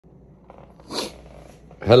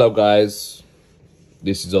Hello guys,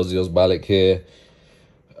 this is Ozzy Osbalik here.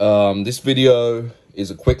 This video is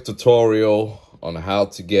a quick tutorial on how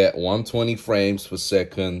to get 120 frames per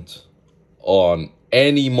second on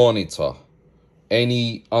any monitor,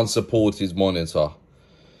 any unsupported monitor.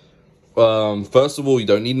 First of all, you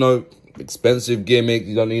don't need no expensive gimmick,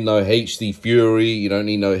 you don't need no HD Fury, you don't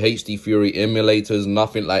need no HD Fury emulators,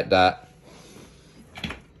 nothing like that.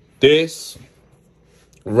 This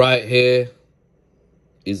right here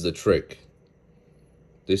is the trick.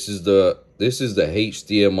 This is the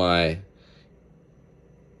HDMI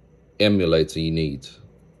emulator you need.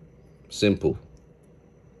 Simple.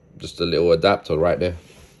 Just a little adapter right there.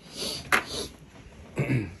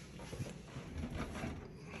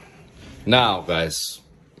 Now, guys,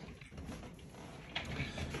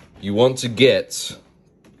 you want to get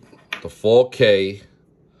the 4K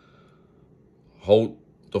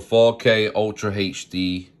Ultra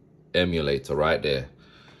HD emulator right there.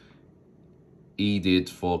 Edid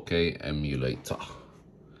 4K emulator.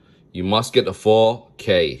 You must get the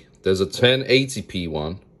 4K. There's a 1080p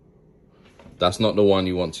one. That's not the one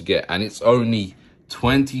you want to get, and it's only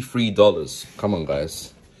 $23. Come on,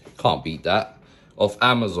 guys, can't beat that. Off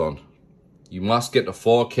Amazon. You must get the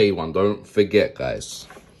 4K one. Don't forget, guys.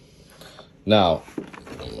 Now,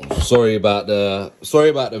 sorry about the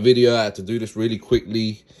video. I had to do this really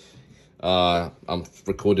quickly. I'm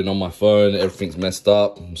recording on my phone. Everything's messed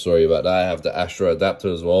up. I'm sorry about that. I have the Astro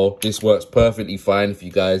adapter as well. This works perfectly fine. If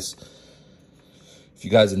you guys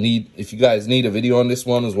need a video on this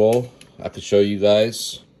one as well, I could show you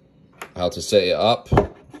guys how to set it up.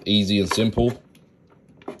 Easy and simple.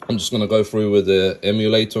 I'm just gonna go through with the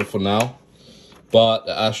emulator for now. But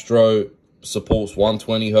the Astro supports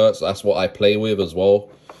 120 Hertz. That's what I play with as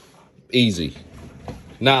well. Easy.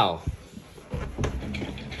 Now,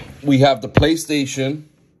 we have the PlayStation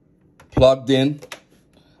plugged in,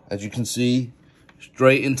 as you can see,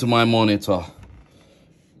 straight into my monitor.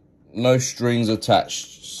 No strings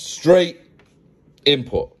attached. Straight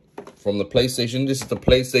input from the PlayStation. This is the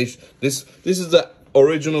PlayStation. This is the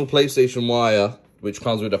original PlayStation wire, which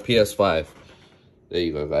comes with a PS5. There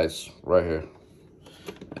you go, guys. Right here.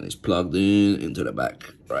 And it's plugged into the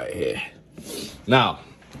back right here. Now,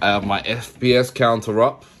 I have my FPS counter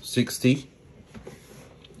up, 60.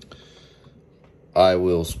 I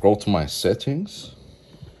will scroll to my settings.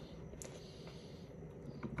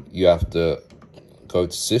 You have to go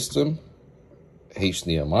to System,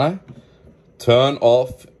 HDMI, turn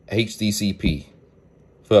off HDCP.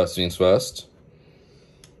 First things first.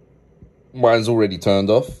 Mine's already turned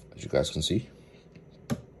off, as you guys can see.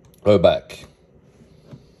 Go back.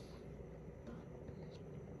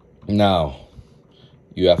 Now,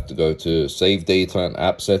 you have to go to Save Data and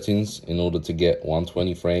App Settings in order to get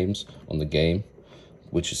 120 frames on the game,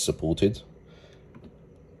 which is supported.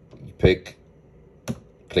 You click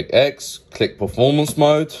X, click Performance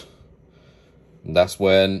Mode. And that's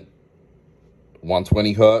when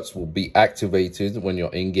 120 Hertz will be activated when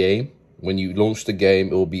you're in game. When you launch the game,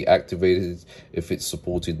 it will be activated if it's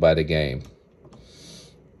supported by the game.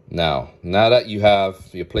 Now that you have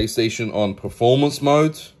your PlayStation on Performance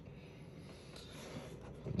Mode,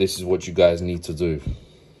 this is what you guys need to do.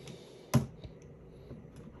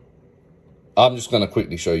 I'm just going to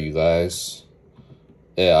quickly show you guys.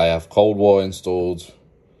 Yeah, I have Cold War installed.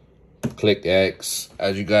 Click X.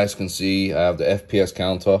 As you guys can see, I have the FPS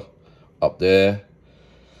counter up there.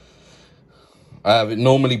 I have it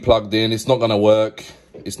normally plugged in. It's not going to work.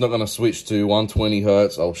 It's not going to switch to 120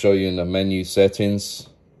 Hertz. I'll show you in the menu settings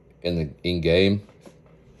in game,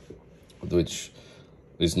 which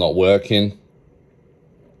is not working.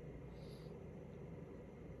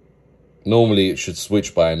 Normally, it should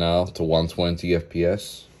switch by now to 120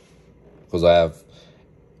 FPS because I have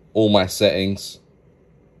all my settings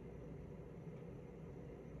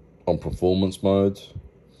on performance mode,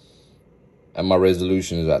 and my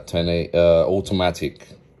resolution is at 1080 automatic.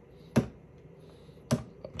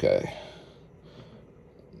 Okay.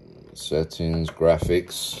 Settings,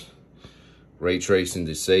 graphics, ray tracing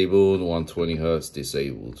disabled, 120 Hertz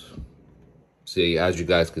disabled. See, as you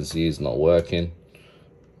guys can see, it's not working.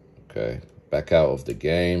 Okay, back out of the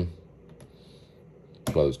game.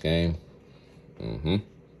 Close game.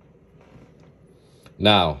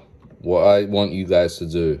 Now, what I want you guys to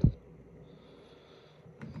do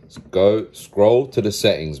is scroll to the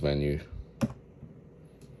settings menu.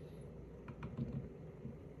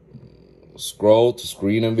 Scroll to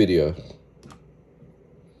screen and video.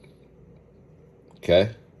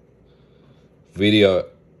 Okay. Video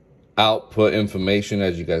output information,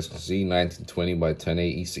 as you guys can see, 1920 by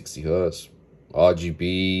 1080, 60 Hertz.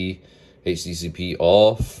 RGB, HDCP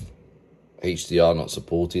off. HDR not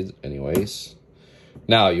supported anyways.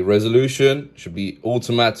 Now, your resolution should be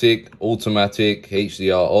automatic,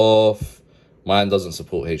 HDR off. Mine doesn't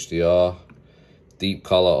support HDR. Deep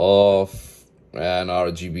color off. And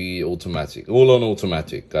RGB automatic. All on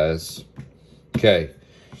automatic, guys. Okay.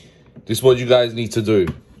 This is what you guys need to do.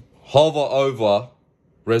 Hover over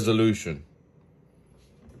resolution.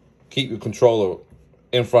 Keep your controller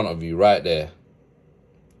in front of you, right there.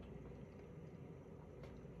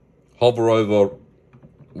 Hover over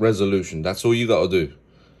resolution. That's all you got to do.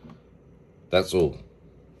 That's all.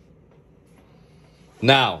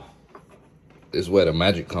 Now, this is where the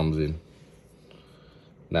magic comes in.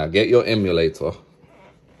 Now, get your emulator.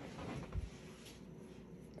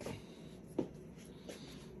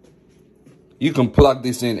 You can plug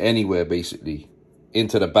this in anywhere, basically.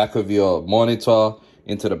 Into the back of your monitor,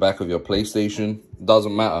 into the back of your PlayStation.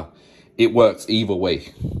 Doesn't matter. It works either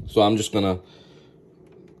way. So I'm just going to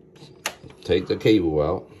take the cable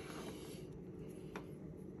out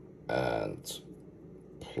and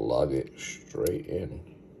plug it straight in.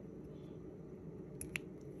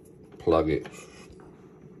 Plug it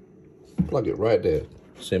right there.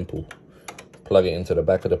 Simple. Plug it into the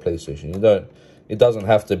back of the PlayStation. It doesn't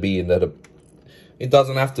have to be in the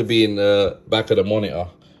back of the monitor.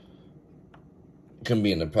 It can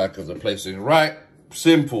be in the back of the PlayStation. Right?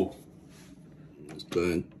 Simple. Let's go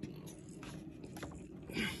and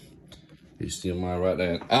HDMI right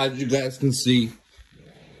there. As you guys can see,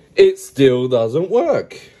 it still doesn't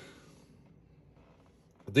work.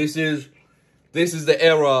 This is the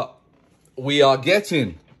error we are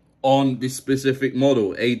getting on this specific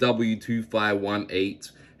model,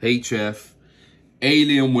 AW2518HF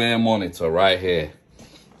Alienware monitor right here.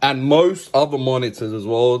 And most other monitors as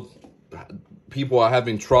well, people are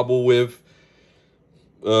having trouble with.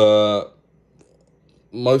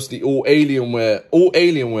 Mostly all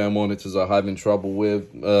Alienware monitors are having trouble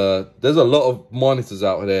with. There's a lot of monitors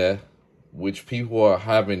out there which people are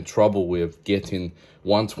having trouble with getting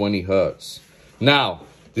 120 hertz. Now,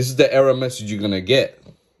 this is the error message you're gonna get.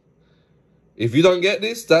 If you don't get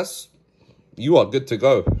this, you are good to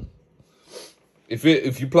go. If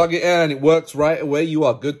you plug it in and it works right away, you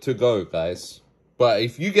are good to go, guys. But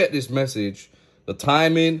if you get this message, the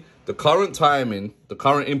timing, the current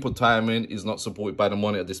input timing is not supported by the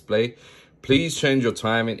monitor display. Please change your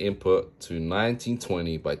timing input to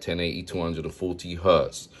 1920 by 1080 240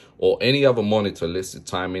 hertz or any other monitor listed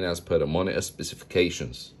timing as per the monitor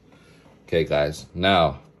specifications. Okay, guys.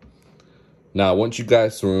 Now I want you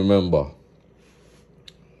guys to remember,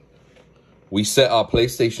 we set our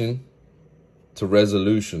PlayStation to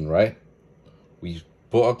resolution, right? We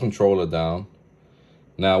put our controller down.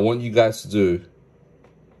 Now, I want you guys to do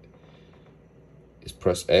is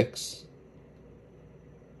press X.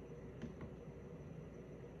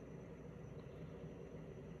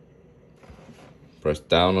 Press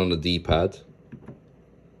down on the D-pad.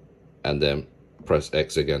 And then press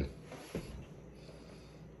X again.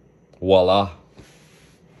 Voila.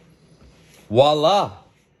 Voila.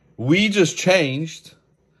 We just changed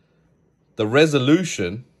the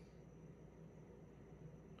resolution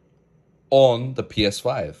on the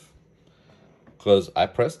PS5. Because I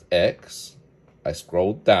pressed X. I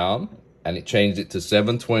scrolled down and it changed it to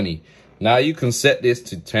 720. Now you can set this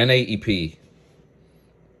to 1080p.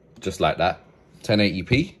 Just like that.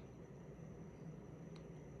 1080p.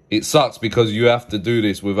 It sucks because you have to do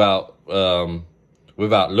this without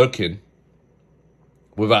looking.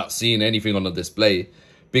 Without seeing anything on the display.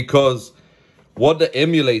 Because what the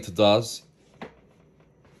emulator does,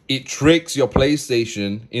 it tricks your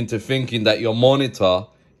PlayStation into thinking that your monitor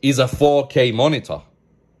is a 4K monitor.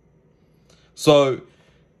 So,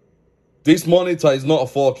 this monitor is not a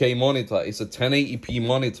 4K monitor. It's a 1080p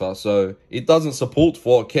monitor. So, it doesn't support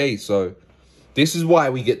 4K. So, this is why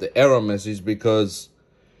we get the error message. Because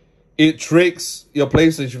it tricks your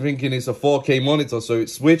PlayStation thinking it's a 4K monitor. So, it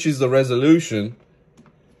switches the resolution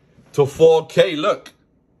to 4K. Look,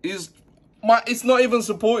 it's not even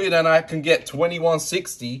supported and I can get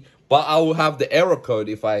 2160. But I will have the error code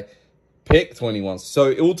if I pick 21. So,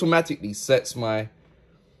 it automatically sets my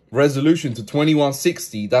resolution to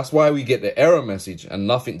 2160. That's why we get the error message and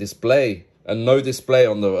nothing display and no display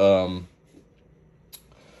on the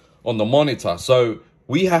monitor. So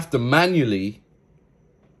we have to manually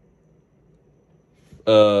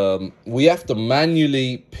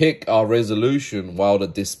pick our resolution while the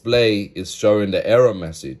display is showing the error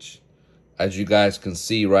message, as you guys can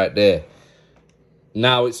see right there.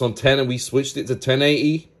 Now it's on 10 and we switched it to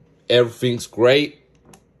 1080. Everything's great.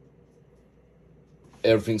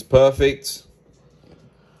 Everything's perfect.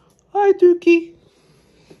 Hi, Dookie.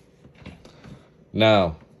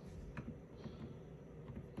 Now,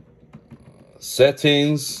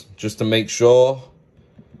 Settings, just to make sure.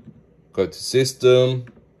 Go to system.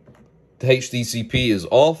 The HDCP is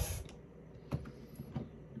off.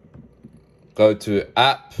 Go to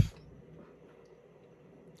app.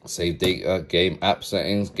 Save data, game app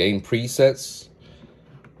settings, game presets.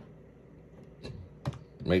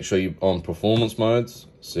 Make sure you're on performance modes.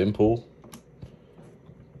 Simple.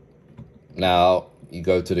 Now you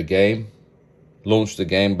go to the game. Launch the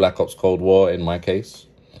game, Black Ops Cold War in my case.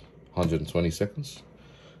 120 seconds.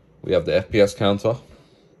 We have the FPS counter.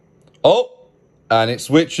 Oh! And it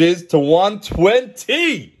switches to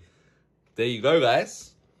 120. There you go,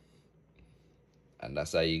 guys. And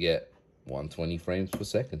that's how you get 120 frames per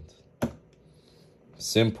second.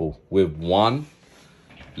 Simple. With one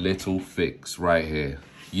little fix right here.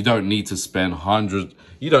 You don't need to spend $100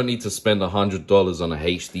 on a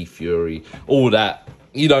HD Fury. All that.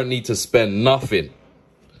 You don't need to spend nothing.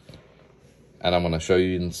 And I'm going to show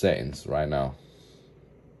you in settings right now.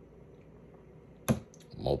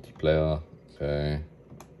 Multiplayer. Okay.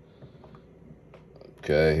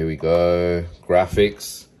 Okay, here we go.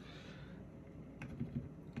 Graphics.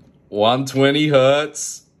 120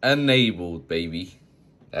 hertz enabled, baby.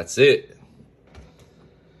 That's it.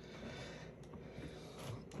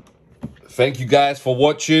 Thank you guys for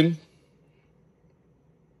watching.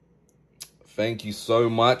 Thank you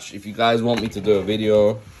so much. If you guys want me to do a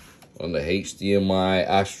video on the HDMI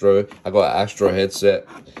Astro, I got an Astro headset.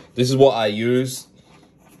 This is what I use.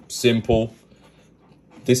 Simple.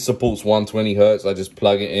 This supports 120 hertz. I just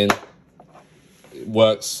plug it in. It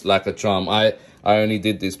works like a charm. I only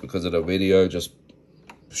did this because of the video. Just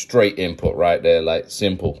straight input right there, like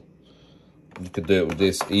simple. You could do it with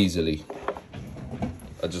this easily.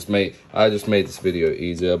 I just made this video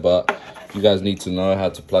easier, but you guys need to know how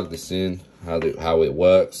to plug this in, how it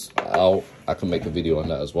works. I can make a video on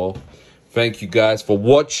that as well. Thank you guys for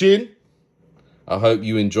watching. I hope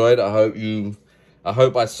you enjoyed. I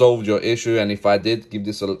hope I solved your issue, and if I did, give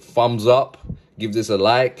this a thumbs up, give this a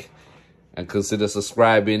like, and consider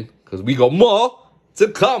subscribing, because we got more to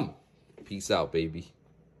come. Peace out, baby.